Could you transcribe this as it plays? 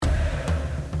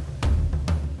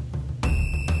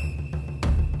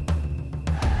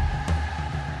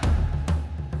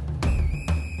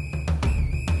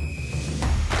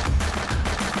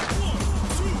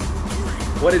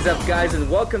What is up, guys, and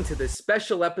welcome to this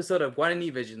special episode of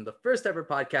Guarani Vision, the first ever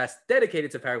podcast dedicated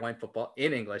to Paraguayan football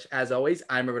in English. As always,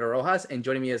 I'm Roberto Rojas, and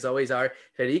joining me as always are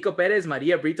Federico Perez,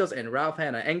 Maria Britos, and Ralph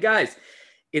Hanna. And guys,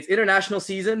 it's international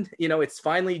season. You know, it's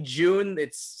finally June.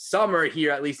 It's summer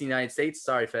here, at least in the United States.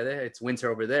 Sorry, Fede, it's winter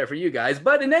over there for you guys.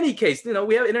 But in any case, you know,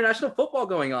 we have international football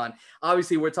going on.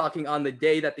 Obviously, we're talking on the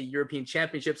day that the European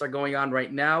Championships are going on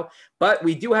right now. But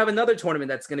we do have another tournament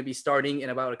that's going to be starting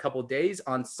in about a couple days.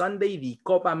 On Sunday, the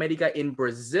Copa America in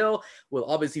Brazil. We'll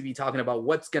obviously be talking about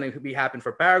what's going to be happening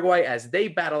for Paraguay as they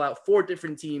battle out 4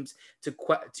 different teams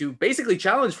to basically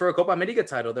challenge for a Copa America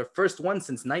title, their first one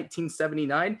since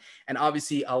 1979. And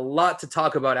obviously a lot to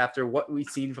talk about after what we've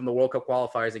seen from the World Cup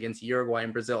qualifiers against Uruguay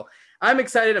and Brazil. I'm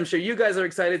excited. I'm sure you guys are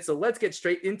excited. So let's get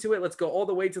straight into it. Let's go all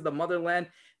the way to the motherland.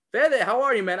 Fede, how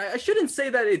are you, man? I shouldn't say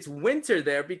that it's winter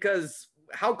there because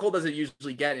how cold does it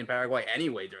usually get in Paraguay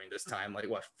anyway during this time? Like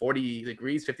what, 40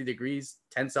 degrees, 50 degrees,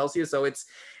 10 Celsius? So it's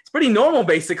pretty normal,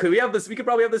 basically. We could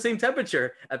probably have the same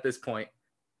temperature at this point.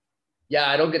 Yeah,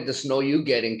 I don't get the snow you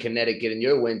get in Connecticut in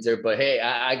your winter, but hey,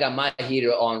 I got my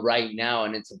heater on right now,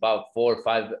 and it's about 4 or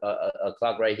 5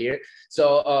 o'clock right here.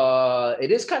 So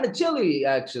it is kind of chilly,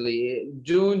 actually.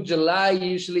 June, July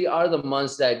usually are the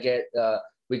months that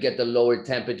we get the lower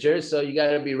temperatures. So you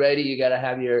got to be ready. You got to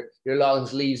have your long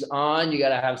sleeves on. You got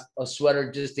to have a sweater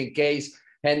just in case.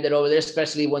 Hand it over there,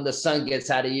 especially when the sun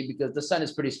gets out of you, because the sun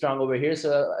is pretty strong over here.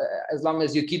 So as long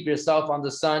as you keep yourself on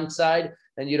the sun side,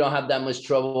 then you don't have that much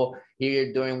trouble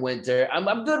here during winter. I'm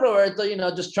good, Roberto, you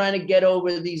know, just trying to get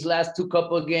over these last 2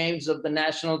 couple of games of the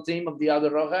national team of the Agua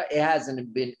Roja. It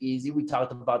hasn't been easy. We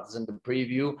talked about this in the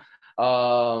preview.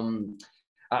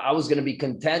 I was going to be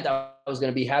content. I was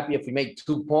going to be happy if we make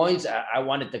 2 points. I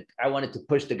wanted to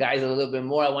push the guys a little bit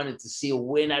more. I wanted to see a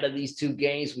win out of these 2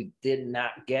 games. We did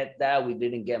not get that. We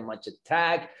didn't get much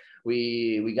attack.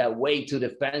 We got way too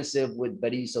defensive with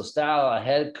Berizzo style, our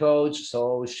head coach.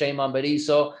 So shame on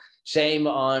Berizzo. Shame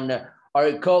on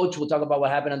our coach. We'll talk about what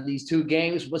happened on these 2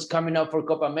 games. What's coming up for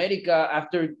Copa America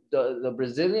after the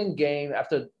Brazilian game,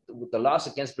 after the loss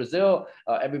against Brazil?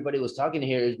 Everybody was talking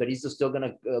here. Is Berizzo still going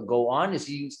to go on? Is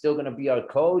he still going to be our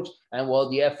coach? And well,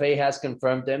 the FA has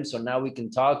confirmed him. So now we can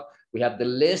talk. We have the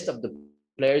list of the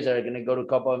players that are going to go to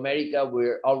Copa America.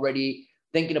 We're already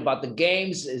thinking about the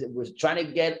games. We're trying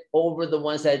to get over the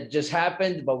ones that just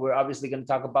happened, but we're obviously going to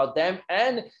talk about them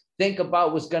and think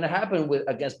about what's going to happen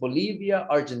against Bolivia,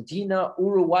 Argentina,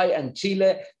 Uruguay, and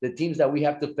Chile, the teams that we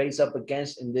have to face up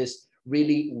against in this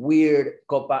really weird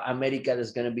Copa America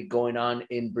that's going to be going on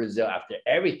in Brazil after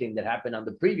everything that happened on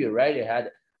the preview, right?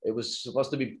 It was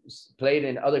supposed to be played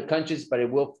in other countries, but it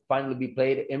will finally be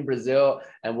played in Brazil.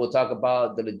 And we'll talk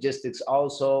about the logistics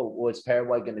also. What's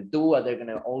Paraguay going to do? Are they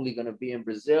only going to be in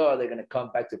Brazil? Are they going to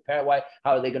come back to Paraguay?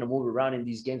 How are they going to move around in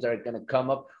these games that are going to come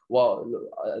up? Well,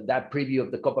 that preview of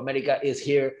the Copa America is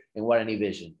here in Guarani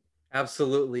Vision.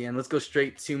 Absolutely. And let's go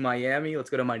straight to Miami.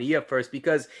 Let's go to Maria first,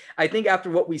 because I think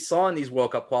after what we saw in these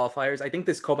World Cup qualifiers, I think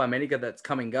this Copa America that's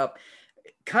coming up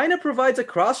kind of provides a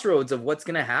crossroads of what's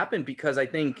going to happen, because I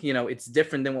think, you know, it's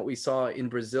different than what we saw in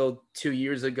Brazil 2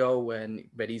 years ago when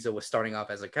Berizzo was starting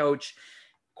off as a coach.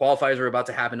 Qualifiers are about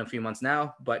to happen a few months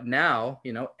now, but now,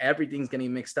 you know, everything's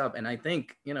getting mixed up. And I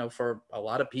think, you know, for a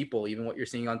lot of people, even what you're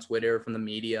seeing on Twitter, from the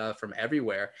media, from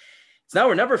everywhere, it's now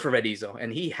or never for Berizzo.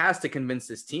 And he has to convince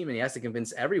this team, and he has to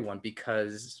convince everyone,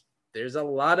 because there's a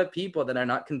lot of people that are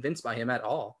not convinced by him at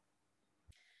all.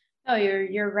 No,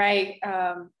 you're right,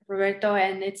 Roberto,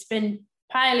 and it's been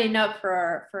piling up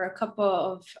for a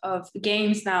couple of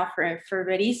games now for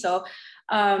Berizzo.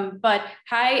 But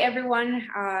hi, everyone.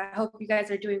 I hope you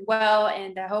guys are doing well,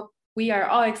 and I hope we are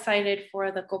all excited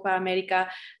for the Copa America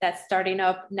that's starting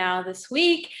up now this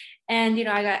week. And you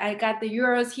know, I got the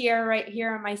Euros right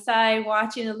here on my side,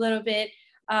 watching a little bit.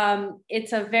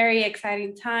 It's a very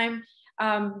exciting time.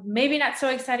 Maybe not so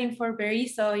exciting for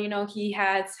Berizzo. You know, he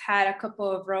has had a couple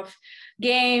of rough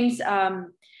games.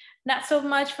 Not so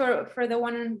much for the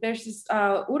one versus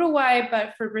Uruguay,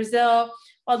 but for Brazil,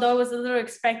 although it was a little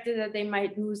expected that they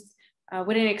might lose,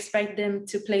 we didn't expect them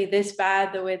to play this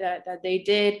bad the way that they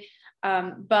did.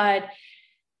 But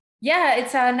yeah,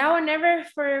 it's now or never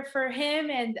for him,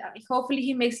 and hopefully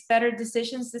he makes better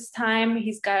decisions this time.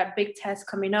 He's got a big test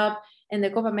coming up, and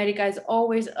the Copa America is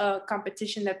always a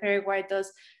competition that Paraguay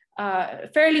does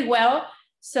fairly well.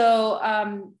 So,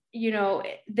 you know,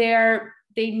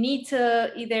 they need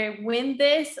to either win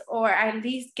this or at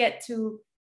least get to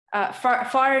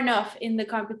far enough in the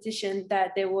competition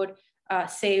that they would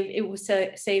save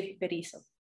Berizzo.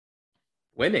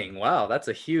 Winning. Wow, that's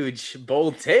a huge,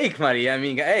 bold take, Maria. I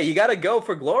mean, hey, you got to go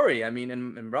for glory. I mean,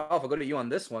 and Ralph, I'll go to you on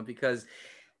this one, because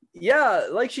Yeah,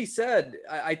 like she said,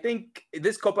 I think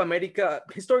this Copa America,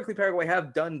 historically, Paraguay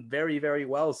have done very, very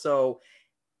well. So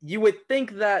you would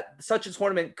think that such a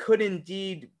tournament could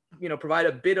indeed, provide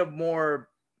a bit of more,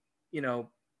 you know,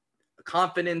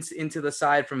 confidence into the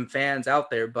side from fans out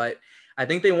there. But I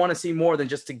think they want to see more than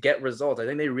just to get results. I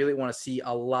think they really want to see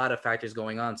a lot of factors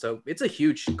going on. So it's a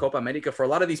huge Copa America for a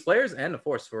lot of these players and, of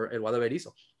course, for Eduardo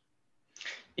Berizzo.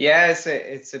 Yeah,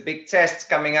 it's a big test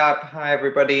coming up. Hi,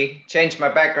 everybody. Changed my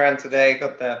background today.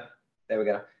 There we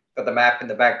go. Got the map in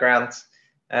the background.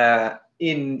 So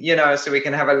we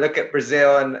can have a look at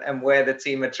Brazil and where the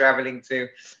team are traveling to.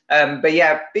 But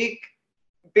yeah, big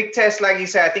test, like you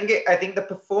say. I think the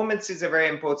performances are very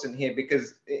important here,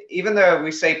 because even though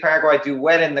we say Paraguay do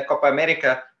well in the Copa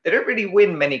America, they don't really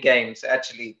win many games.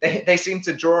 Actually, they seem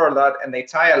to draw a lot and they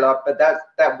tie a lot, but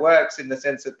that works in the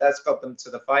sense that that's got them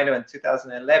to the final in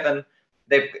 2011.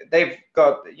 They've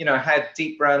got had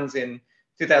deep runs in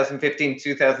 2015,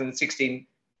 2016.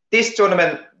 This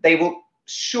tournament they will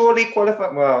surely qualify.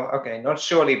 Well, okay, not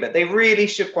surely, but they really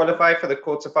should qualify for the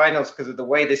quarterfinals because of the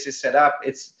way this is set up.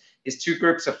 It's two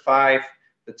groups of 5.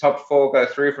 The top 4 go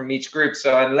through from each group.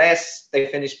 So unless they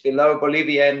finish below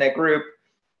Bolivia in their group,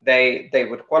 they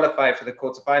would qualify for the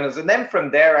quarterfinals. And then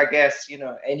from there, I guess,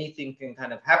 anything can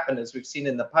kind of happen, as we've seen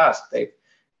in the past.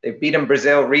 They've beaten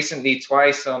Brazil recently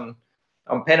twice on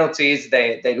penalties.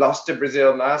 They lost to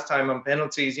Brazil last time on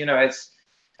penalties. It's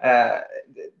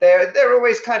they're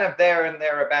always kind of there and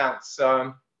thereabouts.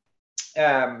 So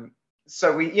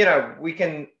we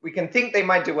can think they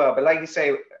might do well, but like you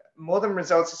say, more than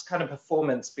results is kind of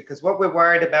performance, because what we're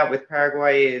worried about with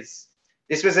Paraguay is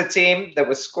this was a team that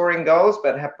was scoring goals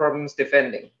but had problems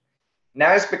defending.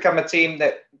 Now it's become a team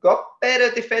that got better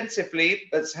defensively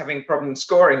but's having problems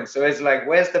scoring. So it's like,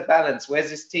 where's the balance? Where's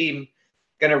this team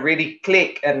going to really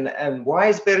click? And why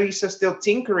is Berizzo still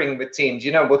tinkering with teams?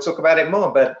 We'll talk about it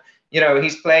more, but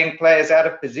he's playing players out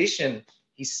of position.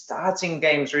 He's starting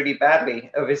games really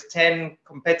badly. Of his 10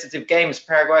 competitive games,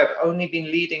 Paraguay have only been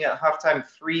leading at halftime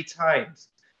 3 times.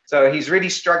 So he's really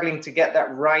struggling to get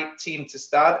that right team to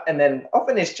start. And then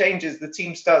often his changes, the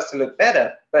team starts to look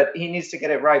better, but he needs to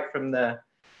get it right from the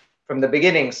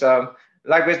beginning. So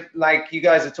like you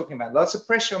guys are talking about, lots of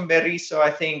pressure on Berizzo.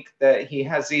 I think that he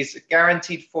has these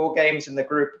guaranteed 4 games in the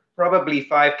group. Probably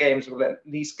 5 games will at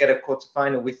least get a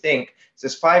quarterfinal, we think. So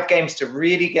there's 5 games to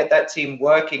really get that team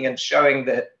working and showing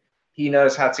that he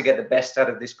knows how to get the best out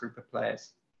of this group of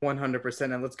players.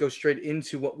 100%. And let's go straight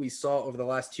into what we saw over the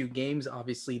last 2 games.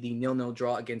 Obviously, the 0-0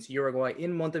 draw against Uruguay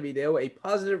in Montevideo, a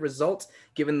positive result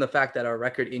given the fact that our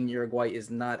record in Uruguay is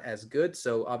not as good.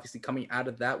 So obviously coming out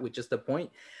of that with just a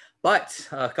point. But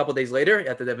a couple days later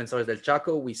at the Defensores del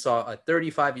Chaco, we saw a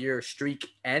 35-year streak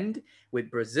end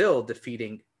with Brazil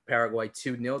defeating Paraguay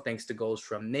 2-0 thanks to goals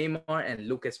from Neymar and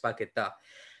Lucas Paquetá.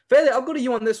 Fede, I'll go to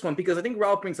you on this one because I think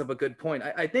Ralph brings up a good point.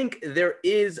 I think there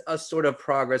is a sort of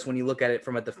progress when you look at it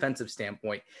from a defensive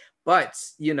standpoint. But,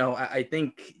 I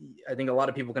think a lot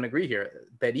of people can agree here.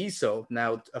 Berizzo,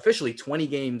 now officially 20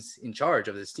 games in charge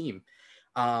of this team,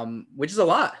 which is a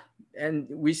lot. And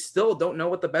we still don't know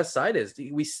what the best side is.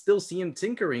 We still see him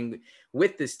tinkering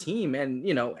with this team. And,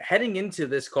 heading into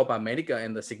this Copa America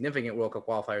and the significant World Cup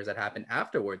qualifiers that happen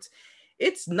afterwards,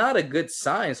 it's not a good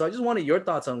sign. So I just wanted your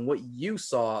thoughts on what you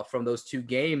saw from those 2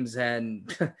 games.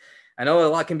 And I know a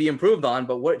lot can be improved on,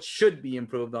 but what should be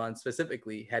improved on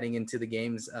specifically heading into the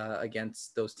games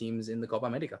against those teams in the Copa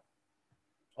America?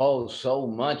 Oh, so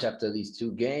much after these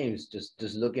 2 games,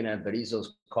 just looking at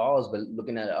Berizzo's calls, but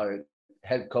looking at our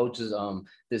head coach's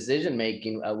decision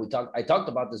making. I talked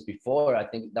about this before. I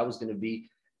think that was going to be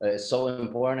so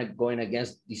important going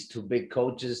against these 2 big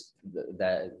coaches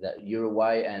that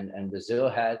Uruguay and Brazil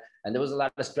had, and there was a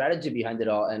lot of strategy behind it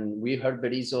all. And we heard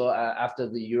Berizzo after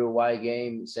the Uruguay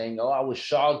game saying, "Oh, I was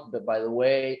shocked, but by the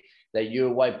way that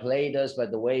Uruguay played us, by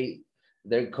the way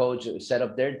their coach set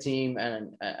up their team,"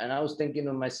 and I was thinking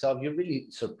to myself, "You're really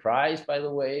surprised by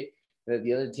the way that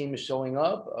the other team is showing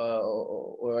up,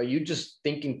 or are you just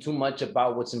thinking too much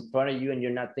about what's in front of you and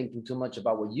you're not thinking too much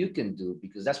about what you can do?"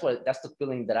 Because that's the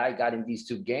feeling that I got in these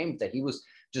 2 games, that he was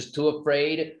just too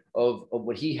afraid of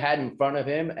what he had in front of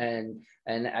him,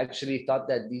 and actually thought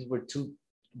that these were 2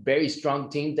 very strong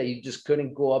teams that you just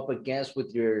couldn't go up against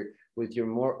with your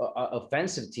more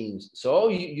offensive teams. So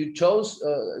you chose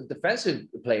defensive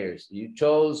players. You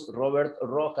chose Robert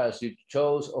Rojas. You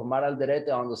chose Omar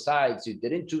Alderete on the sides. You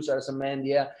didn't choose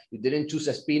Arzamendia. You didn't choose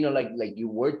Espino like you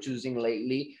were choosing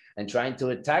lately, and trying to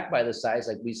attack by the sides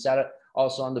like we saw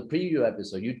also on the preview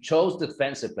episode. You chose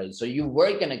defensive play, so you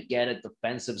were gonna get a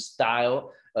defensive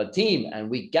style team, and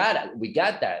we got it. We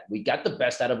got that. We got the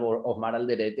best out of Omar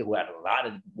Alderete, who had a lot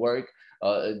of work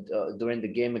during the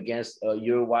game against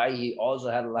Uruguay. He also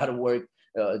had a lot of work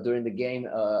during the game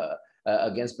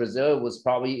against Brazil. It was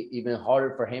probably even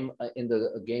harder for him in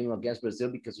the game against Brazil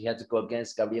because he had to go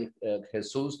against Gabriel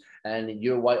Jesus, and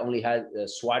Uruguay only had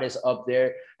Suarez up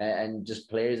there and just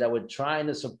players that were trying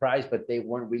to surprise, but they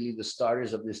weren't really the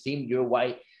starters of this team.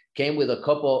 Uruguay came with a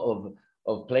couple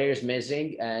of players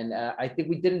missing, and I think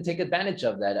we didn't take advantage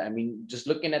of that. I mean, just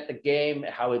looking at the game,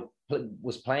 how it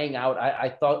was playing out, I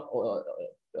thought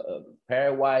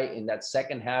Paraguay in that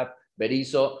second half,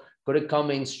 Berizzo could have come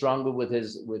in stronger with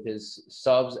his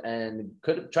subs and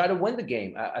could try to win the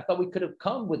game. I thought we could have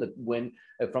come with a win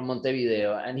from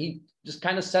Montevideo, and he just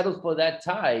kind of settled for that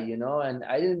tie, you know, and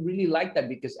I didn't really like that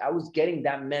because I was getting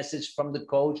that message from the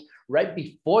coach right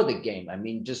before the game. I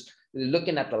mean, just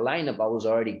looking at the lineup, I was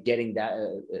already getting that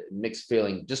mixed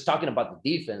feeling, just talking about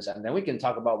the defense. And then we can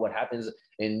talk about what happens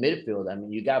in midfield. I mean,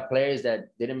 you got players that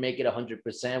didn't make it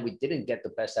 100%. We didn't get the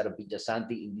best out of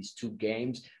Villasanti in these 2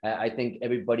 games. I think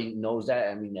everybody knows that.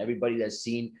 I mean, everybody that's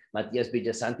seen Matias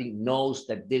Villasanti knows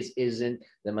that this isn't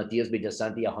the Matias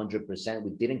Villasanti 100%. We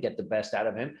didn't get the best out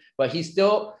of him, but he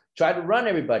still tried to run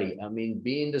everybody. I mean,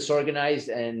 being disorganized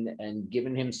and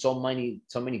giving him so many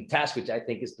tasks, which I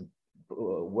think is the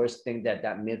worst thing that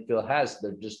midfield has.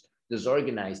 They're just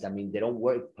disorganized. I mean, they don't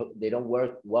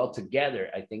work well together.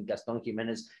 I think Gaston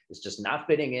Giménez is just not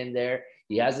fitting in there.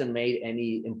 He hasn't made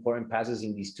any important passes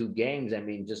in these 2 games. I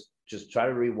mean, just try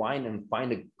to rewind and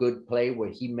find a good play where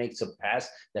he makes a pass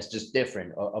that's just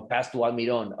different. A pass to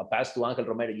Almiron, a pass to Angel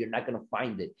Romero. You're not going to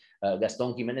find it.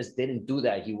 Gaston Giménez didn't do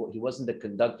that. He wasn't the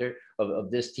conductor of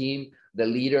this team, the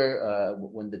leader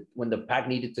when the pack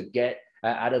needed to get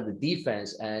out of the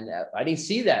defense, and I didn't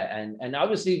see that. And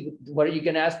obviously, what are you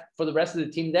going to ask for the rest of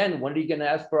the team then? What are you going to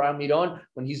ask for Almiron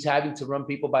when he's having to run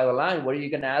people by the line? What are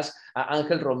you going to ask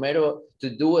Angel Romero to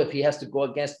do if he has to go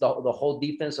against the whole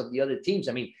defense of the other teams?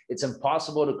 I mean, it's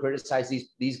impossible to criticize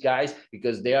these guys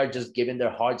because they are just giving their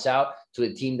hearts out to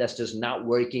a team that's just not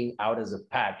working out as a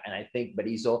pack. And I think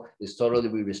Berizzo is totally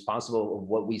responsible of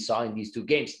what we saw in these 2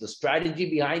 games, the strategy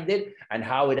behind it and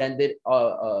how it ended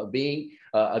being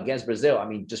against Brazil. I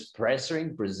mean, just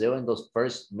pressuring Brazil in those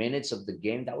first minutes of the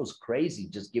game, that was crazy.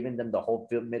 Just giving them the whole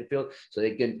midfield so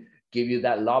they can give you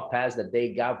that low pass that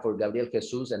they got for Gabriel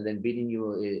Jesus and then beating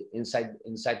you inside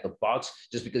the box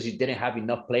just because you didn't have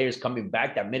enough players coming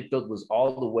back. That midfield was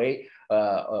all the way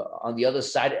on the other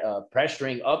side,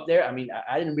 pressuring up there. I mean,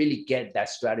 I didn't really get that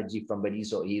strategy from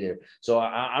Berizzo either. So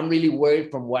I'm really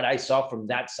worried from what I saw from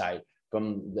that side,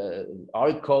 from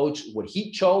our coach, what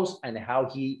he chose and how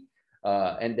he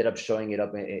ended up showing it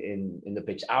up in the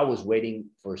pitch. I was waiting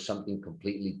for something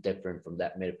completely different from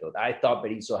that midfield. I thought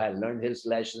Berizzo had learned his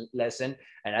lesson,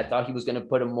 and I thought he was going to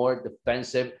put a more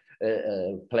defensive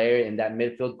player in that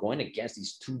midfield going against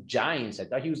these 2 giants. I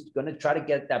thought he was going to try to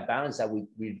get that balance that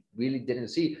we really didn't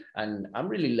see, and I'm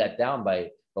really let down by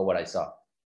what I saw.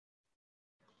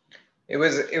 It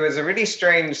was a really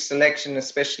strange selection,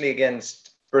 especially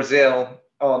against Brazil,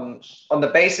 on the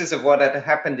basis of what had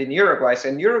happened in Uruguay. So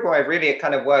in Uruguay, really, it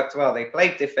kind of worked well. They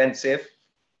played defensive,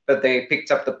 but they picked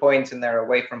up the points and they're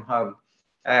away from home.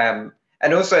 And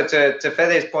also to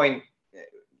Fede's point,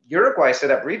 Uruguay set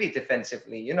up really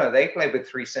defensively. You know, they played with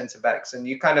 3 centre backs, and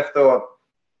you kind of thought,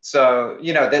 so,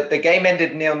 you know, the game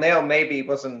ended 0-0, maybe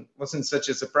wasn't such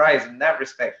a surprise in that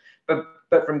respect.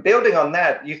 But from building on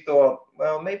that, you thought,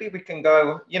 well, maybe we can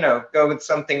go with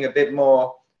something a bit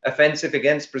more offensive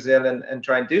against Brazil and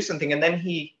try and do something. And then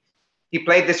he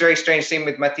played this very strange thing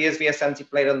with Matias Villasanti,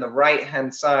 played on the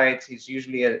right-hand side. He's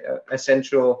usually a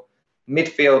central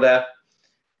midfielder.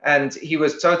 And he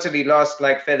was totally lost,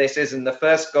 like Fede says. In the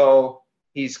first goal,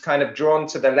 he's kind of drawn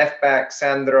to the left back,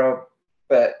 Sandro,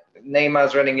 but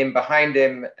Neymar's running in behind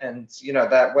him. And, you know,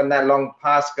 that when that long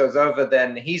pass goes over,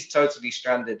 then he's totally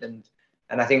stranded. And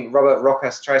I think Robert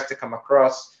Rojas tries to come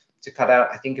across to cut out,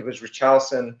 I think it was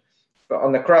Richarlison. But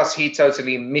on the cross, he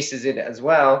totally misses it as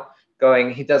well.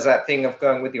 He does that thing of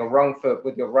going with your wrong foot,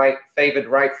 with your favored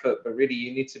right foot, but really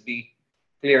you need to be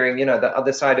clearing, you know, the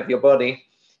other side of your body,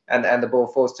 and the ball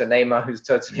falls to Neymar, who's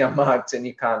totally unmarked, and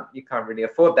you can't really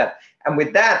afford that. And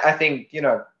with that, I think, you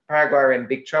know, Paraguay are in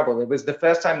big trouble. It was the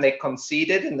first time they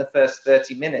conceded in the first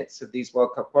 30 minutes of these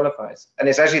World Cup qualifiers, and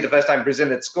it's actually the first time Brazil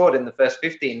had scored in the first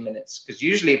 15 minutes. Because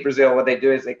usually Brazil, what they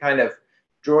do is they kind of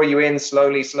draw you in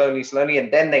slowly,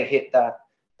 and then they hit that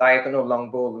diagonal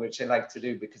long ball, which they like to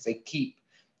do because they keep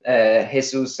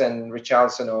Jesus and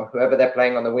Richarlison or whoever they're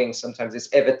playing on the wing. Sometimes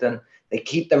it's Everton. They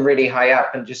keep them really high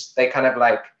up and just they kind of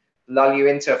like lull you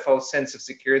into a false sense of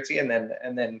security, and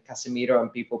then Casemiro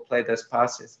and people play those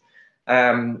passes.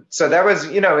 So that was,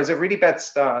 it was a really bad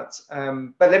start.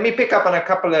 But let me pick up on a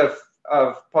couple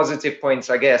of positive points,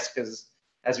 I guess, because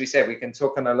as we said, we can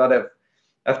talk on a lot of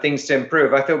things to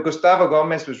improve. I thought Gustavo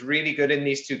Gomez was really good in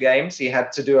these two games. He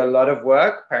had to do a lot of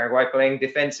work. Paraguay playing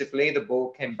defensively, the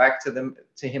ball came back to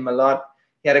him a lot.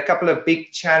 He had a couple of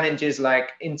big challenges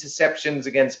like interceptions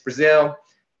against Brazil.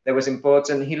 That was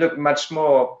important. He looked much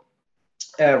more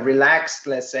relaxed,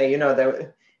 let's say.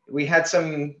 We had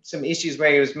some issues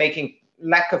where he was making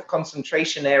lack of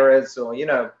concentration errors or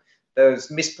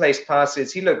those misplaced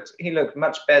passes. He looked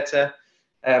much better.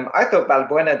 I thought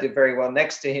Balbuena did very well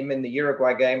next to him in the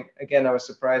Uruguay game. Again, I was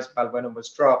surprised Balbuena was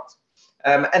dropped.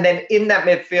 And then in that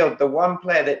midfield, the one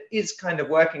player that is kind of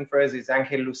working for us is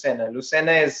Angel Lucena.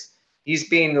 Lucena he's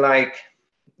been like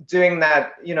doing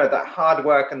that, that hard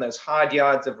work and those hard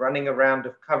yards of running around,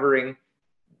 of covering,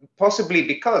 possibly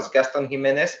because Gaston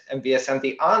Jimenez and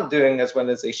Villasanti aren't doing as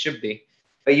well as they should be.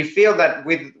 But you feel that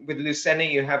with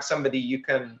Lucena, you have somebody you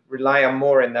can rely on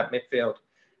more in that midfield.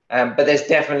 But there's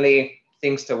definitely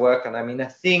things to work on. I mean, I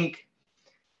think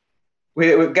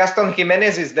with Gaston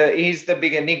Jimenez he's the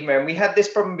big enigma. And we had this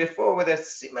problem before with a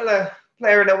similar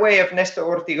player in a way of Nestor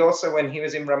Ortigosa when he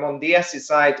was in Ramon Diaz's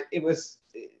side.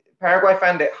 Paraguay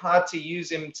found it hard to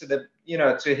use him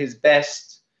to his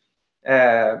best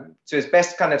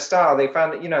kind of style. They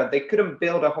found that, they couldn't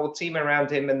build a whole team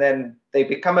around him, and then they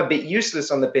become a bit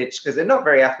useless on the pitch because they're not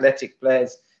very athletic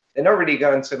players. They're not really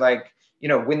going to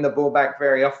win the ball back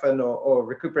very often or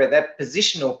recuperate. They're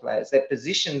positional players. Their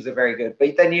positions are very good,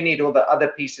 but then you need all the other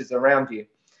pieces around you.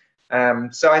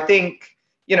 So I think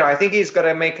he's got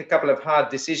to make a couple of hard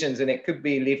decisions, and it could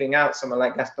be leaving out someone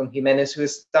like Gaston Jimenez, who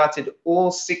has started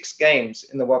all 6 games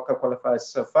in the World Cup qualifiers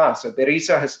so far. So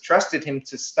Berizzo has trusted him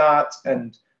to start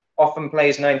and often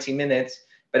plays 90 minutes,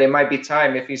 but it might be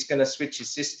time, if he's going to switch his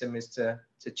system, is to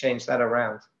change that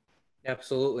around.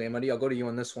 Absolutely. And Maria, I'll go to you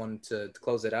on this one to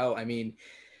close it out. I mean,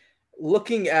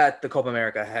 looking at the Copa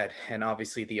America ahead and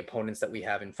obviously the opponents that we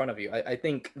have in front of you, I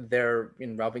think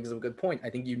Ralph is a good point.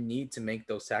 I think you need to make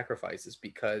those sacrifices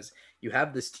because you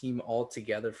have this team all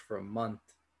together for a month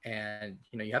and,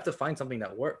 you have to find something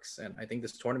that works. And I think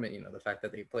this tournament, the fact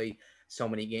that they play so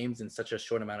many games in such a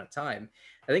short amount of time,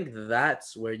 I think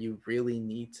that's where you really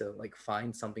need to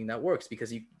find something that works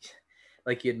because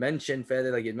like you had mentioned,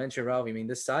 Fede, like you had mentioned, Ralph, I mean,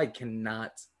 this side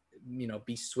cannot,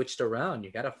 be switched around.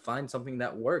 You got to find something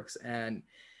that works. And,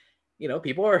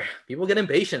 people get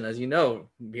impatient, as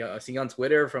I see on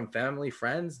Twitter from family,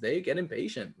 friends, they get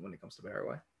impatient when it comes to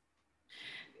Paraguay.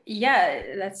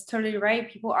 Yeah, that's totally right.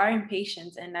 People are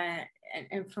impatient.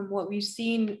 And from what we've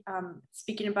seen,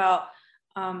 speaking about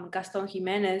Gaston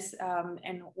Jimenez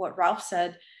and what Ralph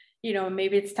said,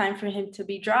 maybe it's time for him to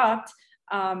be dropped.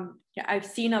 I've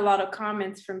seen a lot of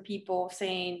comments from people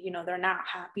saying, they're not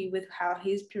happy with how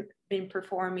he's been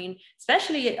performing,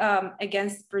 especially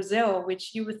against Brazil,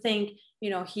 which you would think,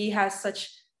 he has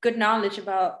such good knowledge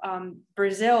about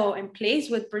Brazil and plays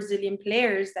with Brazilian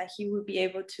players that he would be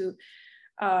able to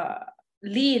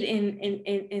lead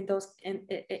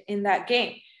in that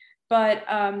game. But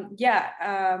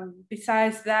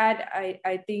besides that,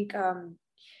 I think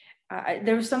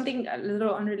there was something a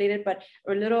little unrelated, but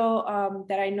a little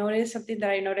that I noticed. Something that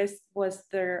I noticed was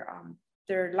their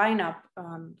lineup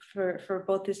for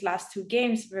both these last 2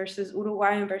 games versus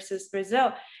Uruguay and versus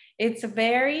Brazil. It's a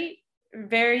very,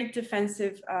 very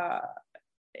defensive.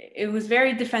 It was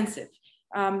very defensive.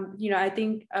 I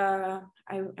think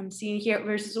I'm seeing here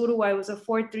versus Uruguay was a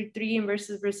 4-3-3 and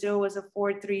versus Brazil was a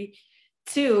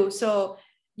 4-3-2. So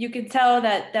you can tell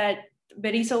that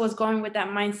Berizzo was going with that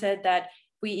mindset that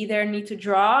we either need to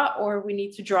draw or we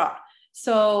need to draw.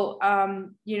 So, I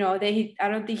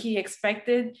don't think he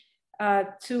expected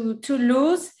to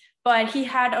lose, but he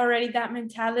had already that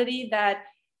mentality that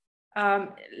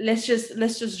let's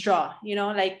just draw,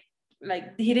 like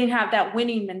he didn't have that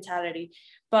winning mentality.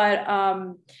 But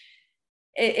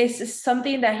it's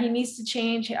something that he needs to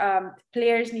change.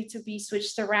 Players need to be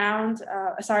switched around.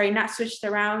 Not switched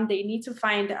around. They need to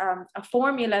find a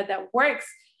formula that works.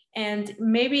 And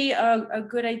maybe a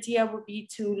good idea would be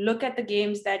to look at the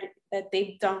games that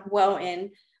they've done well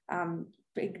in,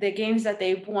 the games that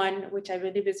they've won, which I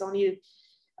believe is only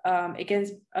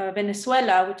against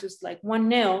Venezuela, which was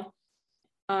 1-0.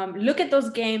 Look at those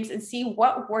games and see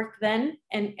what worked then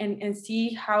and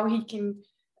see how he can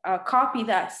copy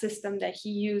that system that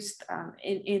he used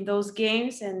in those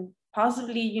games and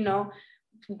possibly,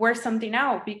 work something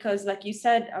out, because like you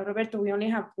said, Roberto, we only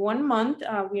have 1 month.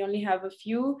 We only have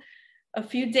a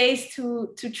few days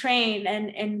to train,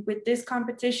 and with this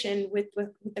competition with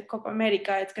the Copa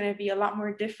America, it's going to be a lot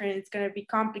more different. It's going to be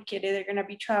complicated. They're going to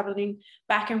be traveling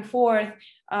back and forth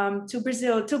to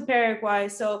Brazil, to Paraguay.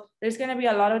 So there's going to be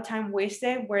a lot of time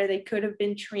wasted where they could have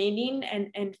been training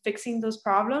and fixing those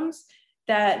problems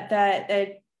that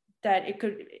it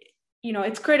could,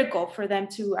 it's critical for them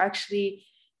to actually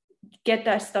get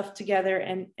that stuff together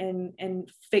and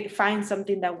find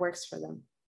something that works for them.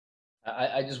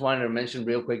 I just wanted to mention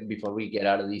real quick before we get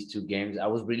out of these two games, I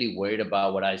was really worried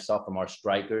about what I saw from our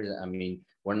strikers. I mean,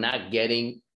 we're not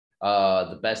getting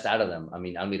the best out of them. I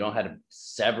mean, Almirón had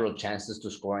several chances to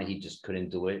score and he just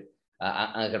couldn't do it.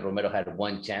 Angel Romero had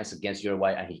one chance against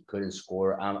Uruguay and he couldn't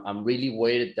score. I'm really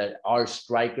worried that our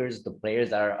strikers, the players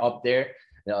that are up there,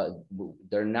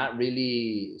 they're not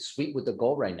really sweet with the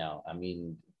goal right now. I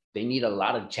mean, they need a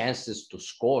lot of chances to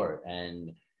score,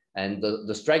 and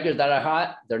the strikers that are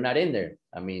hot, they're not in there.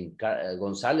 I mean,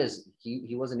 Gonzalez,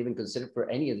 he wasn't even considered for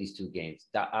any of these two games.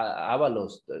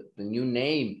 Avalos, the new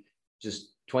name,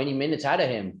 just 20 minutes out of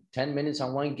him, 10 minutes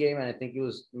on one game, and I think it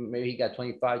was maybe he got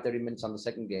 25, 30 minutes on the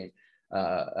second game,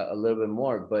 a little bit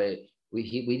more, but we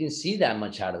didn't see that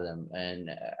much out of them, and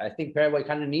I think Paraguay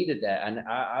kind of needed that. And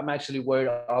I'm actually worried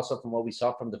also from what we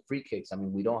saw from the free kicks. I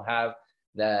mean, we don't have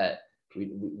that.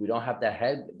 We don't have that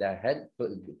head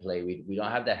play. We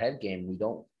don't have that head game.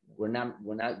 We're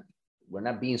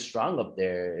not being strong up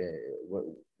there.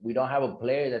 We don't have a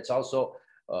player that's also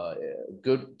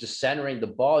good, just centering the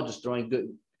ball, just throwing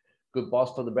good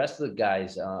balls for the rest of the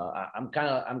guys. I'm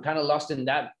kind of lost in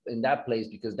that place,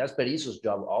 because that's Berizzo's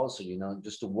job also,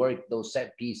 just to work those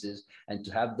set pieces and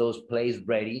to have those plays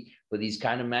ready for these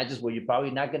kind of matches where you're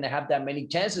probably not going to have that many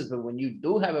chances. But when you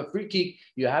do have a free kick,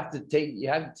 you have to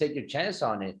take your chance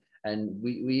on it. And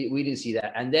we didn't see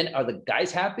that. And then, are the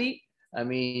guys happy? I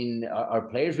mean, are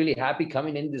players really happy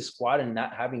coming in this squad and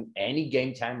not having any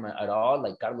game time at all?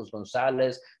 Like Carlos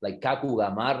Gonzalez, like Kaku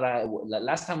Gamarra.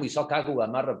 Last time we saw Kaku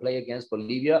Gamarra play against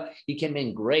Bolivia, he came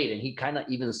in great, and he kind of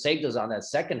even saved us on that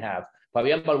second half.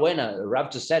 Fabian Balbuena,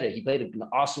 Ralph just said it, he played an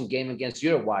awesome game against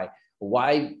Uruguay.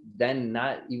 Why then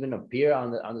not even appear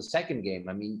on the second game?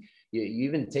 I mean, you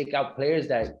even take out players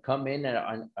that come in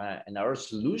and are a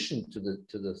solution to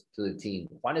the team.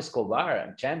 Juan Escobar,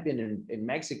 a champion in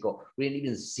Mexico, we didn't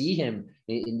even see him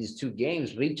in these two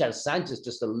games. Richard Sanchez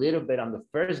just a little bit on the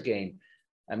first game.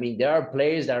 I mean, there are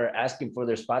players that are asking for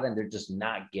their spot and they're just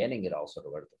not getting it also,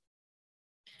 Roberto.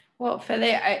 Well,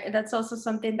 Fede, that's also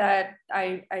something that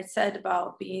I said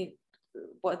about the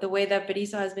way that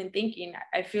Berizzo has been thinking.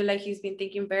 I feel like he's been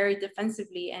thinking very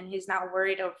defensively, and he's not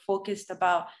worried or focused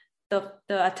about the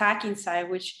attacking side,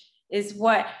 which is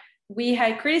what we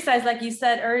had criticized. Like you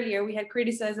said earlier, we had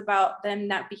criticized about them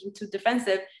not being too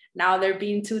defensive. Now they're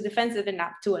being too defensive and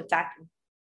not too attacking.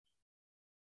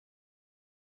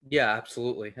 Yeah,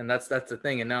 absolutely. And that's the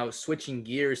thing. And now switching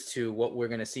gears to what we're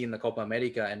going to see in the Copa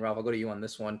America, and Ralph, I'll go to you on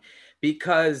this one,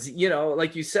 because,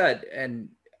 like you said, and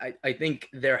I think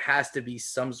there has to be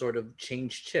some sort of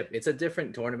change chip. It's a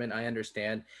different tournament. I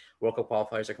understand World Cup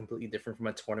qualifiers are completely different from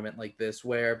a tournament like this,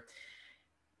 where,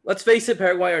 let's face it,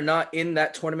 Paraguay are not in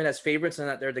that tournament as favorites, and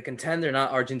that they're the contend. They're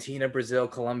not Argentina, Brazil,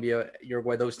 Colombia,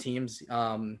 Uruguay, those teams.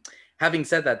 Having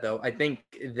said that, though, I think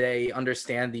they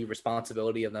understand the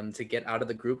responsibility of them to get out of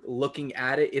the group. Looking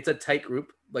at it, it's a tight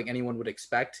group, like anyone would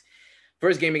expect.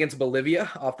 First game against Bolivia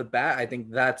off the bat, I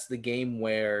think that's the game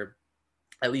where,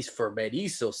 at least for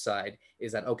Berizzo's side,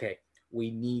 is that, okay, we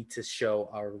need to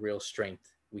show our real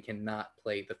strength. We cannot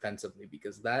play defensively,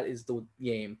 because that is the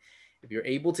game. If you're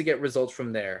able to get results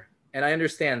from there, and I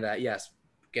understand that, yes,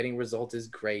 getting results is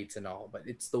great and all, but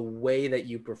it's the way that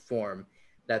you perform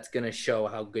that's going to show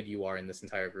how good you are in this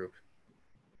entire group.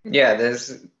 Yeah,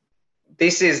 this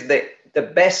is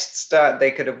the best start they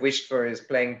could have wished for, is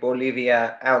playing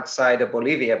Bolivia outside of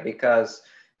Bolivia, because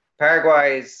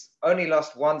Paraguay's only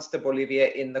lost once to Bolivia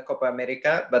in the Copa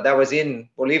America, but that was in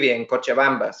Bolivia, in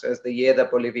Cochabamba. So it's the year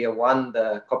that Bolivia won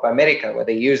the Copa America, where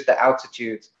they used the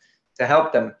altitude to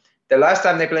help them. The last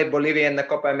time they played Bolivia in the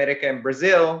Copa America in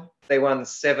Brazil, they won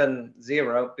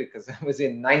 7-0, because that was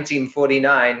in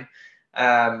 1949.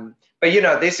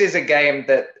 But, this is a game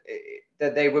that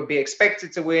they would be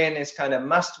expected to win. It's kind of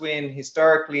must win.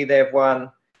 Historically, they've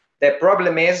won. Their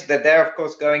problem is that they're, of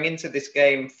course, going into this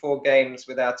game 4 games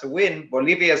without a win.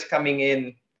 Bolivia's coming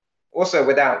in also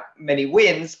without many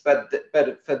wins, but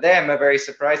for them, a very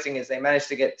surprising is they managed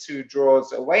to get 2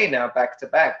 draws away now back to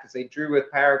back, because they drew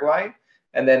with Paraguay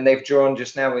and then they've drawn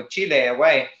just now with Chile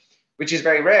away, which is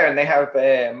very rare. And they have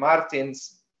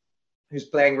Martins, who's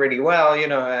playing really well.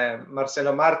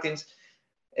 Marcelo Martins,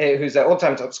 who's the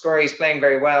all-time top scorer. He's playing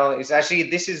very well.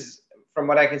 This is, from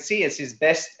what I can see, it's his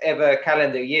best ever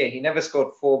calendar year. He never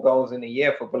scored 4 goals in a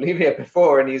year for Bolivia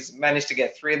before, and he's managed to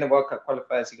get 3 in the World Cup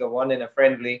qualifiers. He got 1 in a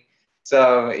friendly.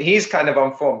 So he's kind of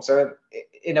on form. So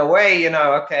in a way,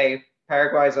 okay,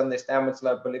 Paraguay's on this downward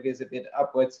slope, Bolivia's a bit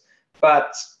upwards,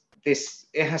 but it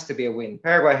has to be a win.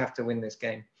 Paraguay have to win this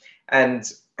game.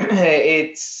 And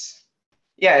it's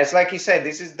like you said,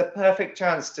 this is the perfect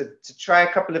chance to try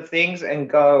a couple of things and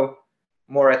go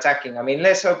more attacking. I mean,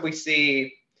 let's hope we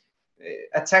see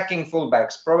attacking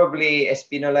fullbacks, probably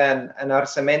Espinola and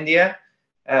Arzamendia.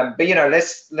 But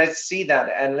let's see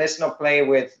that, and let's not play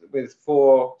with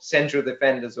 4 central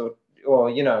defenders or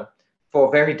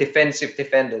 4 very defensive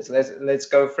defenders. Let's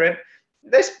go for it.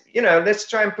 Let's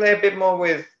try and play a bit more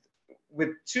with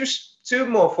 2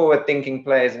 more forward-thinking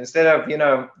players instead of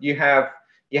you have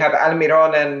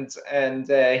Almiron and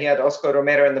he had Oscar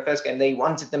Romero in the first game. They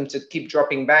wanted them to keep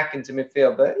dropping back into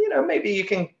midfield, but maybe you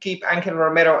can keep Angel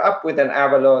Romero up with an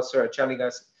Avalos or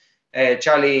a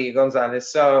Charlie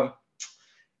Gonzalez. So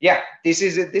yeah, this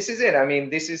is it. I mean,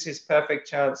 this is his perfect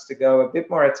chance to go a bit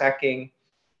more attacking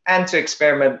and to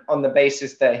experiment on the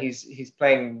basis that he's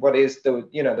playing what is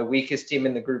the weakest team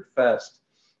in the group first,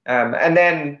 and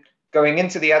then going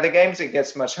into the other games, it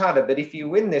gets much harder. But if you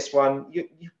win this one, you're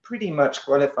pretty much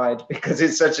qualified, because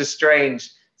it's such a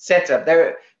strange setup.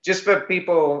 Just for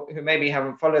people who maybe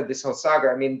haven't followed this whole saga,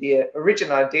 I mean, the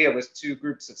original idea was 2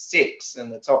 groups of 6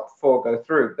 and the top 4 go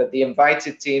through. But the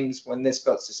invited teams, when this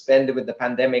got suspended with the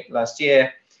pandemic last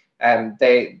year,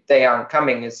 they aren't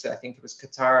coming. I think it was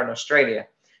Qatar and Australia.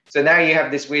 So now you have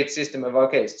this weird system of,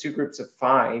 okay, it's 2 groups of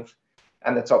 5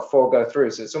 and the top 4 go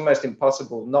through. So it's almost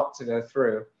impossible not to go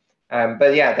through.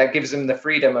 But yeah, that gives them the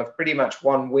freedom of pretty much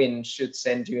 1 win should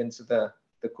send you into the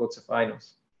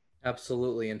quarterfinals.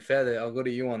 Absolutely. And Fede, I'll go to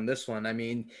you on this one. I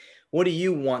mean, what do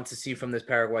you want to see from this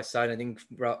Paraguay side? I think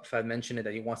Fed mentioned it,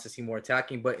 that he wants to see more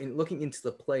attacking, but in looking into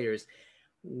the players,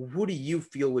 who do you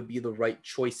feel would be the right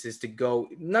choices to go,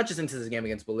 not just into this game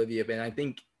against Bolivia, but I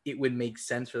think it would make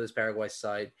sense for this Paraguay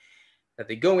side that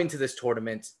they go into this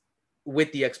tournament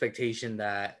with the expectation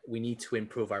that we need to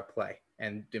improve our play.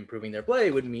 And improving their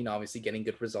play would mean obviously getting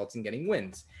good results and getting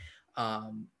wins.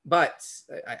 But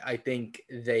I think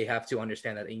they have to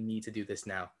understand that they need to do this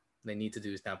now. They need to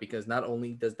do this now, because not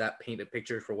only does that paint a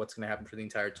picture for what's going to happen for the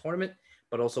entire tournament,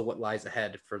 but also what lies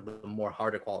ahead for the more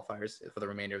harder qualifiers for the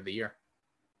remainder of the year.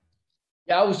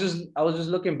 Yeah, I was just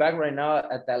looking back right now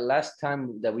at that last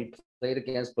time that we played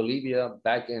against Bolivia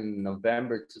back in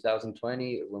November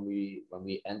 2020, when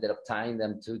we ended up tying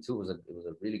them 2-2. It was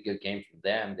a really good game for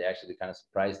them. They actually kind of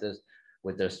surprised us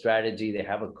with their strategy. They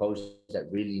have a coach that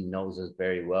really knows us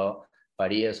very well,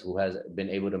 Farias, who has been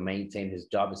able to maintain his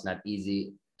job. It's not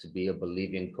easy to be a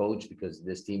Bolivian coach, because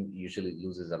this team usually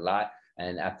loses a lot,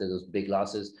 and after those big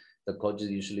losses, the coach is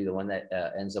usually the one that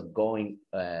ends up going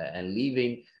and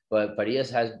leaving. But Farias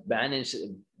has managed,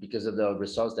 because of the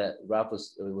results that Ralph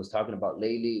was talking about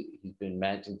lately, he's been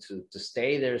managing to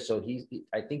stay there. So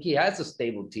I think he has a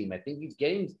stable team. I think he's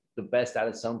getting the best out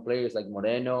of some players like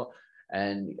Moreno,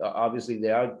 and obviously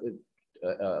they are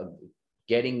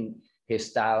getting his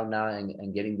style now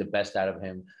and getting the best out of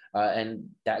him. And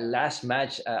that last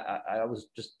match, I was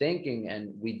just thinking,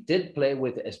 and we did play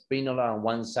with Espinola on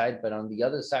one side, but on the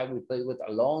other side, we played with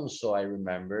Alonso, I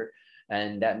remember.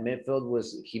 And that midfield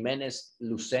was Jimenez,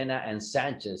 Lucena, and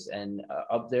Sanchez. And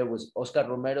up there was Oscar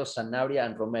Romero, Sanabria,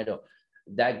 and Romero.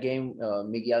 That game,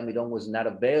 Miguel Almiron was not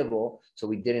available, so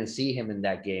we didn't see him in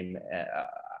that game.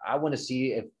 I want to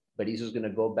see if Berizzo is going to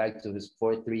go back to his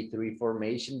 4-3-3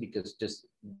 formation, because just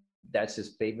that's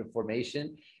his favorite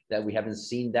formation. That we haven't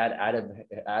seen that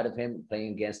out of him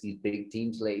playing against these big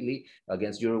teams lately,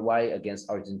 against Uruguay, against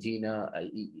Argentina.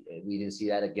 We didn't see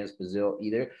that against Brazil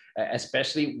either,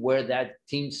 especially where that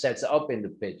team sets up in the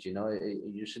pitch.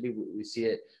 Usually we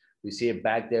see it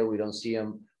back there. We don't see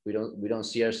them. We don't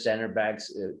see our center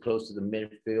backs close to the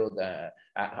midfield.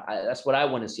 That's what I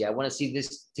want to see. I want to see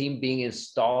this team being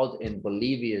installed in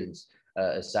Bolivians'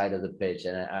 side of the pitch,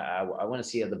 and I want to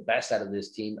see the best out of this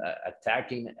team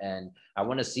attacking, and I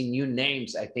want to see new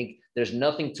names. I think there's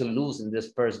nothing to lose in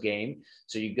this first game,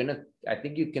 so I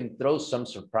think you can throw some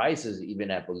surprises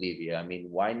even at Bolivia. I mean,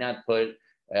 why not put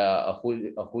a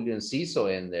Julian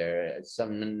Ciso in there?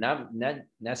 Some not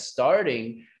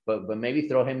starting, but maybe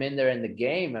throw him in there in the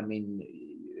game. I mean,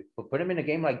 put him in a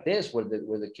game like this where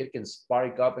the kid can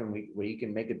spark up and where he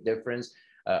can make a difference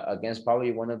against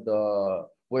probably one of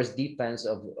worst defense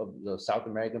of the South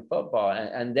American football.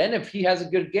 And then if he has a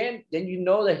good game, then you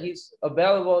know that he's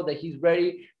available, that he's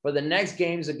ready for the next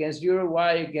games against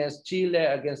Uruguay, against Chile,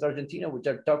 against Argentina, which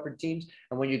are tougher teams,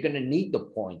 and when you're going to need the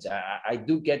points. I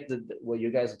do get what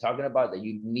you guys are talking about, that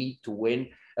you need to win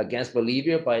against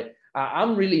Bolivia, but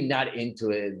I'm really not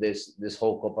into it, this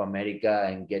whole Copa America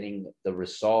and getting the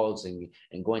results and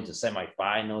going to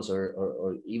semifinals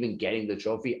or even getting the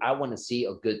trophy. I want to see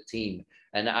a good team,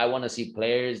 and I want to see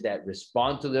players that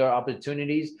respond to their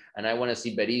opportunities, and I want to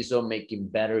see Berizzo making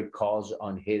better calls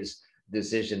on his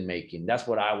decision making. That's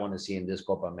what I want to see in this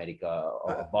Copa America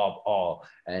above all,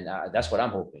 and that's what I'm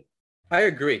hoping. I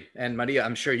agree. And Maria,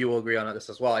 I'm sure you will agree on this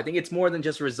as well. I think it's more than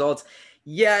just results.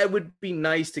 Yeah, it would be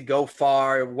nice to go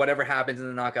far. Whatever happens in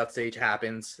the knockout stage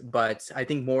happens. But I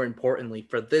think more importantly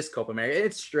for this Copa America,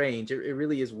 it's strange. It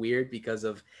really is weird because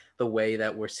of the way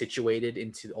that we're situated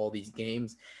into all these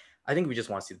games. I think we just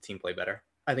want to see the team play better.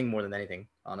 I think more than anything,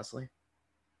 honestly.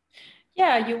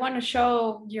 Yeah, you want to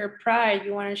show your pride.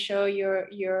 You want to show your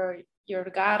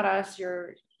garras,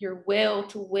 your will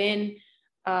to win.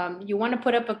 You want to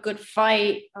put up a good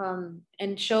fight,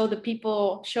 and show the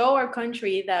people, show our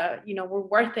country that, you know, we're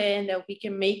worth it and that we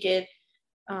can make it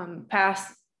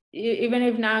past, even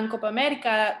if not in Copa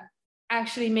America,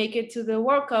 actually make it to the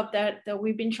World Cup that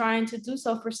we've been trying to do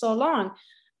so for so long,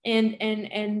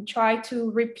 and try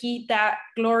to repeat that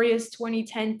glorious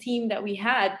 2010 team that we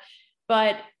had.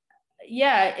 But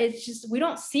yeah, it's just, we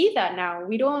don't see that now.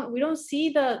 We don't see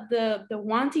the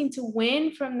wanting to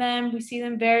win from them. We see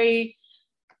them very,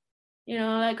 you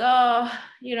know, like, oh,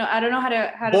 you know, I don't know how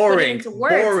to boring, put it into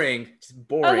words. Just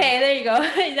boring. Okay, there you go.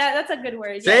 That's a good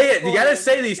word. Say it. Boring. You gotta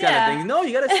say these kind of things. No,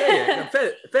 you gotta say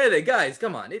it. Fede, guys,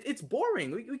 come on. It's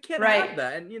boring. We can't have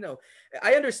that. And, you know,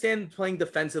 I understand playing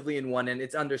defensively in one end.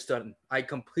 It's understood. I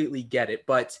completely get it.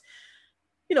 But,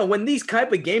 you know, when these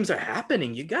type of games are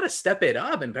happening, you got to step it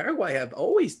up. And Paraguay have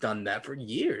always done that for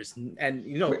years. And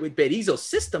you know, with Berizzo's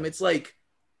system, it's like,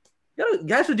 you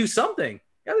have to do something.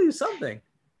 You got to do something.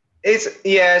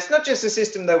 It's not just the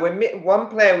system though. One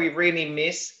player we really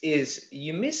miss is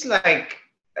like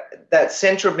that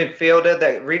central midfielder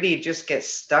that really just gets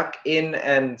stuck in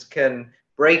and can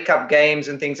break up games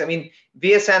and things. I mean,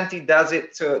 Villasanti does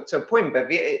it to a point, but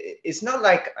it's not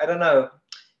like, I don't know,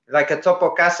 like a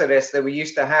Topo Cáceres that we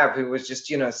used to have, who was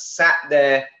just, you know, sat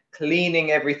there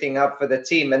cleaning everything up for the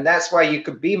team. And that's why you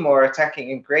could be more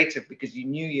attacking and creative, because you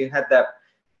knew you had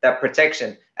that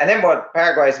protection. And then what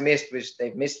Paraguay's missed, which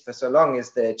they've missed for so long,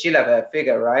 is the Chilavert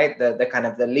figure, right? The kind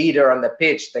of the leader on the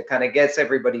pitch that kind of gets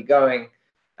everybody going.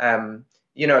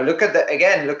 You know, look at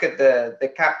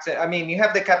the captain. I mean, you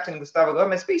have the captain Gustavo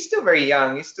Gomez, but he's still very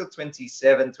young. He's still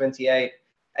 27, 28.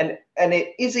 And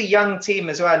it is a young team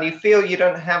as well. And you feel you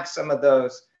don't have some of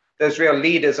those real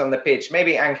leaders on the pitch.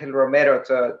 Maybe Angel Romero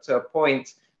to a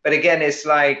point. But again, it's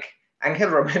like Angel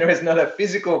Romero is not a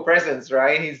physical presence,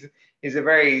 right? He's a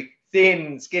very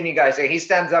thin, skinny guy. So he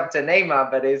stands up to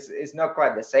Neymar, but it's not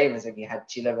quite the same as if you had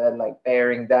Chilavert like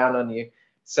bearing down on you.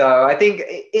 So I think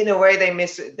in a way they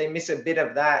miss a bit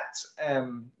of that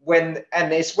when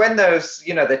those,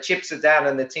 you know, the chips are down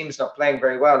and the team's not playing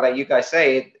very well, like you guys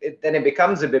say, then it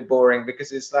becomes a bit boring,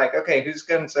 because it's like, okay, who's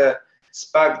going to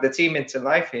spark the team into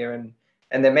life here,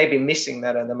 and they're maybe missing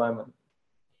that at the moment.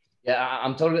 Yeah,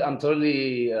 I'm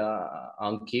totally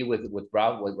on key with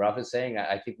Ralph. What Ralph is saying.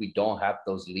 I think we don't have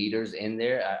those leaders in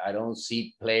there. I don't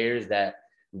see players that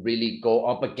really go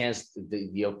up against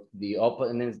the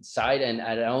opponent side, and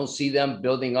I don't see them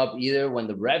building up either when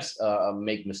the refs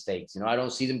make mistakes. You know, I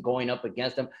don't see them going up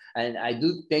against them, and I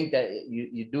do think that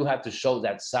you do have to show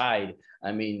that side.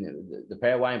 I mean, the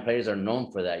Paraguayan players are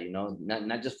known for that. You know,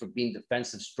 not just for being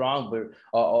defensive strong, but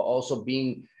also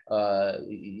being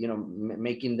you know,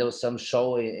 making some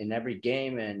show in every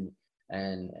game, and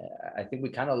I think we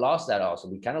kind of lost that also.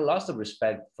 We kind of lost the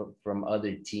respect from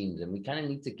other teams, and we kind of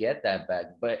need to get that back.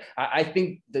 But I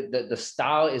think the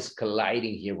style is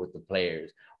colliding here with the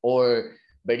players, or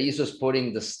Berizzo's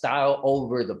putting the style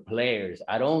over the players.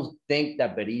 I don't think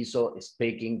that Berizzo is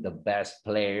picking the best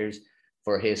players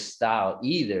for his style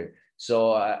either.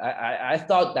 So I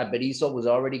thought that Berizzo was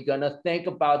already going to think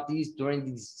about these during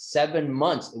these 7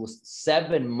 months. It was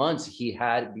 7 months he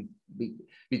had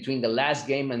between the last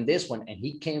game and this one, and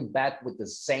he came back with the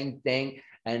same thing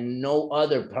and no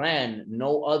other plan,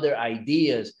 no other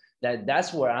ideas.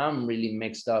 That's where I'm really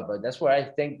mixed up. But that's where I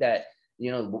think that, you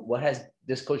know, what has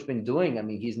this coach been doing? I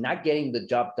mean, he's not getting the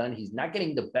job done. He's not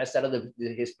getting the best out of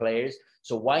his players.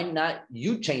 So why not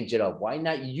you change it up? Why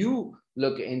not you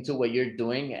look into what you're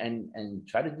doing and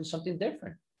try to do something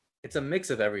different? It's a mix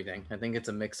of everything. I think it's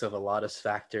a mix of a lot of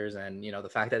factors. And, the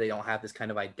fact that they don't have this kind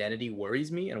of identity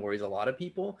worries me and worries a lot of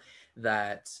people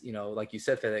that, like you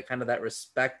said, that kind of that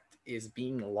respect is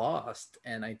being lost.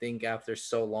 And I think after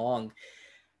so long,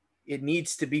 it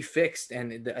needs to be fixed.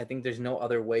 And I think there's no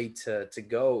other way to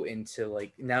go into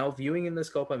like now viewing in this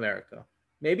Copa America.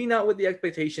 Maybe not with the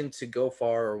expectation to go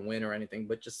far or win or anything,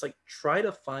 but just like try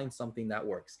to find something that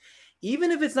works.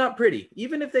 Even if it's not pretty,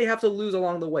 even if they have to lose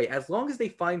along the way, as long as they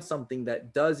find something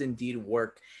that does indeed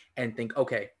work and think,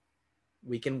 okay,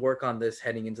 we can work on this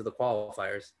heading into the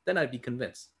qualifiers, then I'd be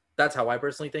convinced. That's how I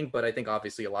personally think, but I think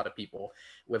obviously a lot of people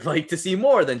would like to see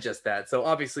more than just that. So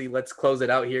obviously let's close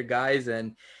it out here, guys.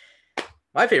 And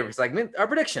my favorite segment are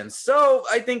predictions. So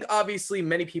I think obviously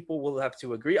many people will have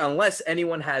to agree, unless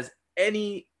anyone has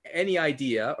any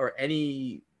idea or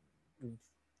any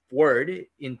word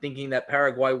in thinking that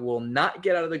Paraguay will not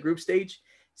get out of the group stage.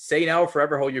 Say now or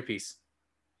forever hold your peace.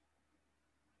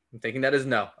 I'm thinking that is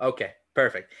no. Okay,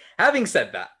 perfect. Having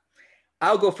said that,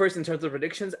 I'll go first in terms of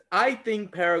predictions. I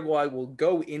think Paraguay will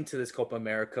go into this Copa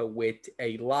America with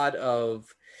a lot of,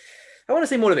 I want to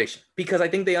say motivation, because I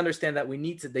think they understand that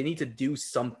they need to do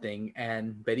something,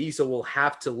 and Berizzo will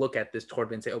have to look at this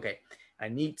tournament and say, okay, I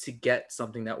need to get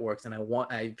something that works, and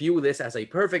I view this as a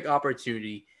perfect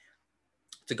opportunity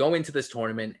to go into this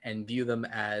tournament and view them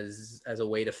as a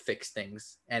way to fix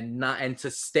things and to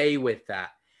stay with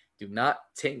that. Do not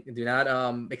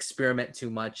experiment too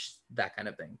much, that kind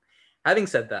of thing. Having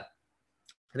said that,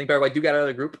 I think Paraguay do get out of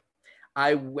the group.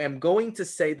 I am going to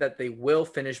say that they will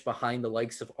finish behind the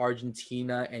likes of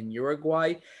Argentina and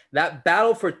Uruguay. That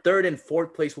battle for third and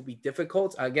fourth place will be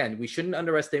difficult. Again, we shouldn't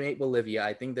underestimate Bolivia.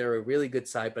 I think they're a really good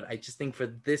side, but I just think for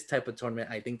this type of tournament,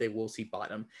 I think they will see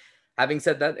bottom. Having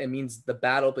said that, it means the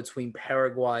battle between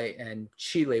Paraguay and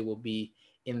Chile will be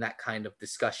in that kind of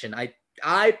discussion.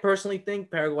 I personally think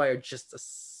Paraguay are just a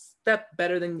step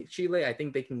better than Chile. I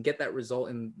think they can get that result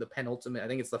in the penultimate. I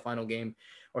think it's the final game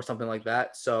or something like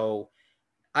that. So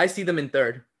I see them in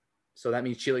third. So that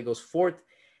means Chile goes fourth.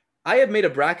 I had made a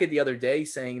bracket the other day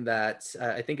saying that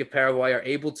I think if Paraguay are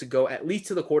able to go at least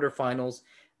to the quarterfinals,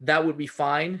 that would be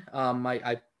fine.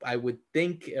 I would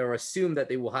think or assume that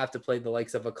they will have to play the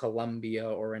likes of a Colombia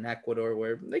or an Ecuador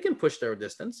where they can push their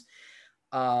distance.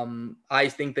 I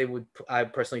think I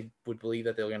personally would believe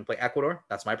that they're going to play Ecuador.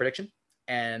 That's my prediction.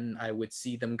 And I would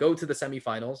see them go to the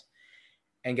semifinals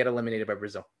and get eliminated by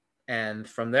Brazil. And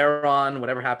from there on,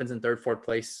 whatever happens in third, fourth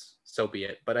place, so be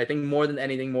it. But I think more than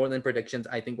anything, more than predictions,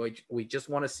 I think we just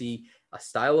want to see a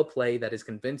style of play that is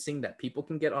convincing, that people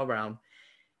can get around.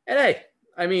 And hey,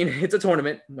 I mean, it's a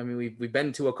tournament. I mean, we've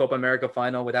been to a Copa America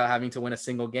final without having to win a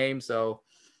single game. So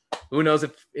who knows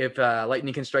if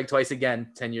lightning can strike twice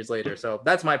again 10 years later. So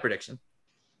that's my prediction.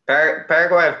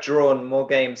 Paraguay have drawn more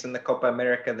games in the Copa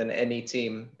America than any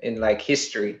team in like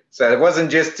history. So it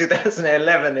wasn't just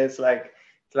 2011. It's like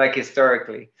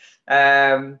historically.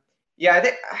 I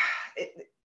think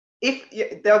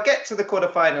if they'll get to the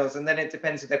quarterfinals, and then it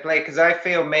depends who they play, because I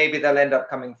feel maybe they'll end up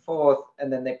coming fourth,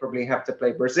 and then they probably have to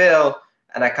play Brazil,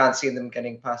 and I can't see them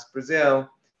getting past Brazil.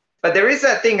 But there is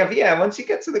that thing of, once you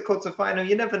get to the quarterfinal,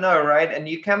 you never know, right? And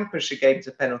you can push a game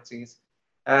to penalties.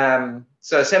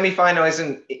 So semi-final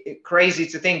isn't crazy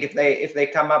to think if they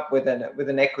come up with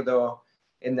an Ecuador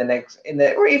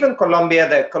or even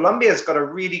Colombia. Colombia's got a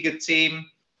really good team,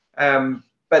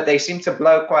 but they seem to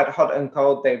blow quite hot and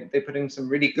cold. They put in some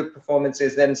really good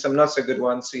performances, then some not so good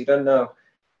ones. So you don't know,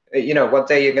 what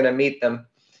day you're going to meet them.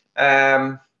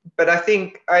 But I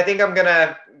think I'm going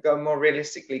to go more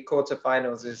realistically.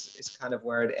 Quarterfinals is kind of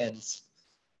where it ends.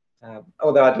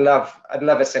 Although I'd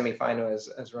love a semi-final,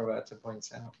 as Roberto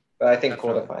points out. But I think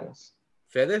quarterfinals.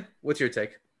 Fede, what's your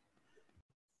take?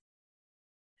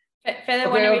 Fede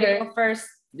wanted me to go first.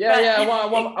 I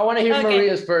want to hear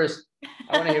Maria's first.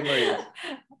 I want to hear Maria's.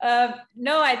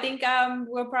 No, I think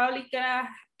we're probably gonna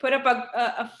put up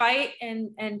a fight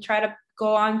and try to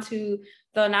go on to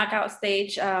the knockout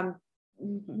stage.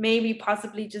 Maybe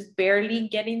possibly just barely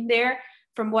getting there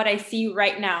from what I see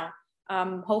right now.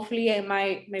 Hopefully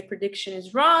my prediction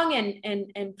is wrong,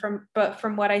 but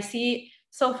from what I see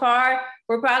so far,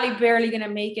 we're probably barely gonna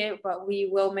make it, but we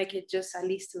will make it just at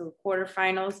least to the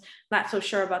quarterfinals. Not so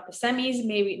sure about the semis,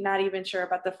 maybe not even sure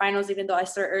about the finals, even though I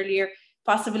said earlier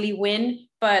possibly win.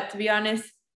 But to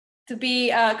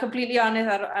be completely honest,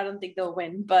 I don't think they'll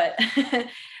win. But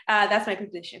that's my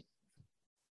prediction.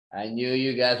 I knew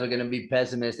you guys were going to be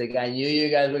pessimistic. I knew you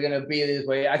guys were going to be this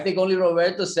way. I think only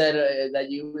Roberto said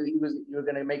that you were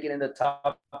going to make it in the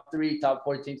top 3, top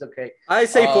 4 teams. Okay. I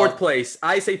say fourth place.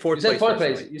 I say fourth place. You said fourth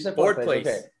personally. place. You said fourth place.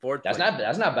 Okay. Fourth that's place.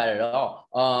 That's not bad at all.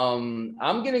 I'm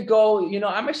going to go,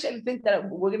 I'm actually think that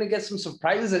we're going to get some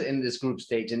surprises in this group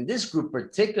stage, in this group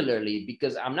particularly,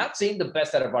 because I'm not seeing the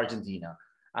best out of Argentina.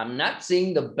 I'm not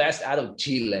seeing the best out of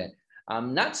Chile.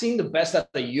 I'm not seeing the best out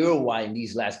of Uruguay in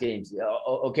these last games.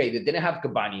 Okay, they didn't have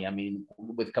Cavani. I mean,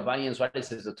 with Cavani and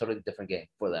Suarez, it's a totally different game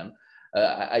for them.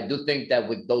 I do think that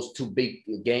with those 2 big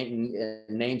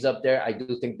names up there, I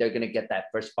do think they're going to get that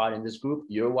first spot in this group,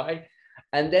 Uruguay.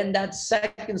 And then that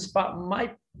second spot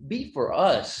might be for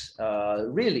us.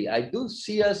 Really, I do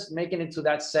see us making it to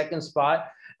that second spot.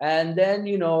 And then,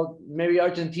 maybe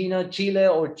Argentina, Chile,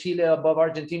 or Chile above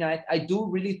Argentina. I do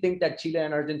really think that Chile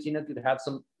and Argentina could have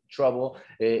some trouble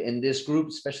in this group,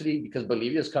 especially because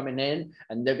Bolivia is coming in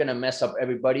and they're going to mess up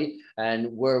everybody.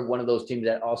 And we're one of those teams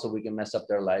that also we can mess up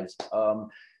their lives. Having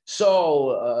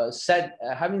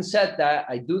said that,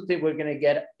 I do think we're going to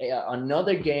get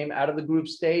another game out of the group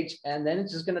stage. And then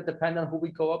it's just going to depend on who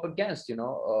we go up against,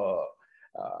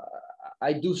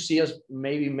 I do see us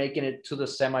maybe making it to the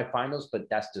semifinals, but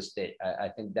that's just it. I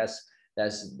think that's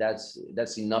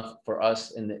enough for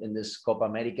us in this Copa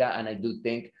America. And I do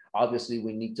think obviously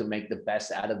we need to make the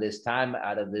best out of this time,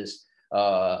 out of this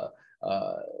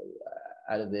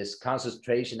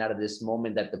concentration, out of this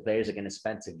moment that the players are going to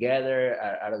spend together,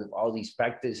 out of all these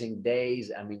practicing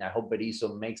days. I mean, I hope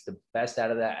Berizzo makes the best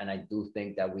out of that. And I do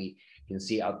think that we can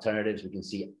see alternatives. We can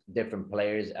see different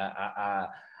players.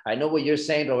 I know what you're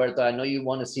saying, Roberto. I know you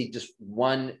want to see just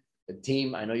one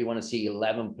team. I know you want to see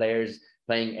 11 players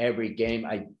playing every game.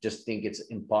 I just think it's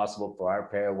impossible for our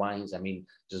Paraguayans. I mean,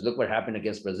 just look what happened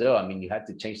against Brazil. I mean, you had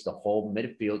to change the whole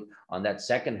midfield on that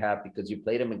second half because you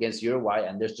played them against Uruguay,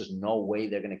 and there's just no way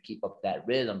they're going to keep up that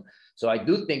rhythm. So I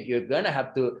do think you're going to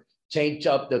have to change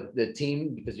up the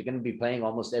team because you're going to be playing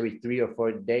almost every 3 or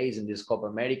 4 days in this Copa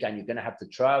America, and you're going to have to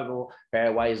travel.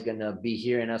 Paraguay is going to be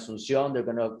here in Asunción. They're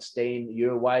going to stay in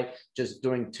Uruguay just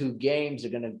during 2 games. They're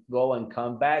going to go and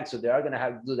come back. So they are going to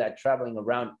have to do that traveling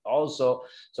around also.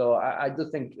 So I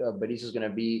do think Berizzo is going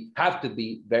to have to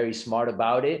be very smart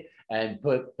about it and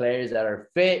put players that are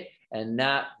fit and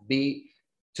not be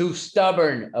too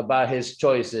stubborn about his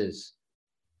choices.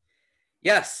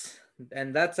 Yes.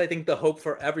 And that's, I think, the hope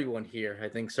for everyone here. I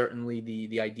think certainly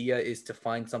the idea is to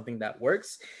find something that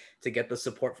works, to get the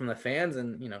support from the fans.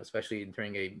 And, especially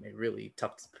during a really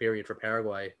tough period for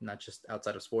Paraguay, not just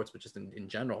outside of sports, but just in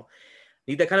general,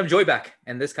 need that kind of joy back.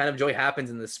 And this kind of joy happens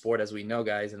in this sport, as we know,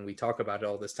 guys, and we talk about it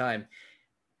all this time.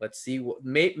 Let's see what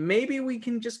maybe we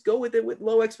can just go with it with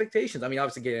low expectations. I mean,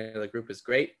 obviously getting into the group is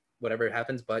great, whatever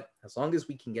happens, but as long as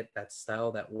we can get that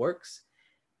style that works,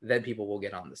 then people will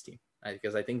get on this team.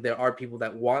 Because I think there are people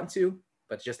that want to,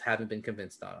 but just haven't been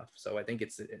convinced enough. So I think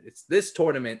it's this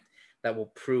tournament that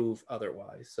will prove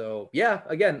otherwise. So yeah,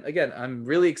 again, I'm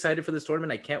really excited for this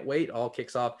tournament. I can't wait. All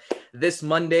kicks off this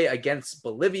Monday against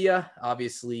Bolivia.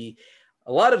 Obviously,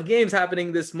 a lot of games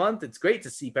happening this month. It's great to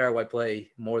see Paraguay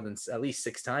play more than at least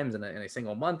 6 times in a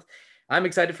single month. I'm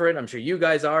excited for it. I'm sure you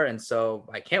guys are. And so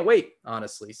I can't wait,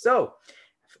 honestly. So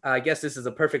I guess this is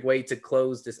a perfect way to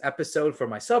close this episode. For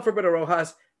myself, Roberto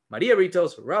Rojas, Maria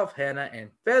Britos, Ralph Hanna, and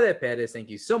Fede Perez, thank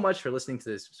you so much for listening to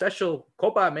this special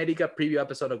Copa America preview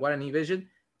episode of Guarani Vision.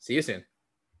 See you soon.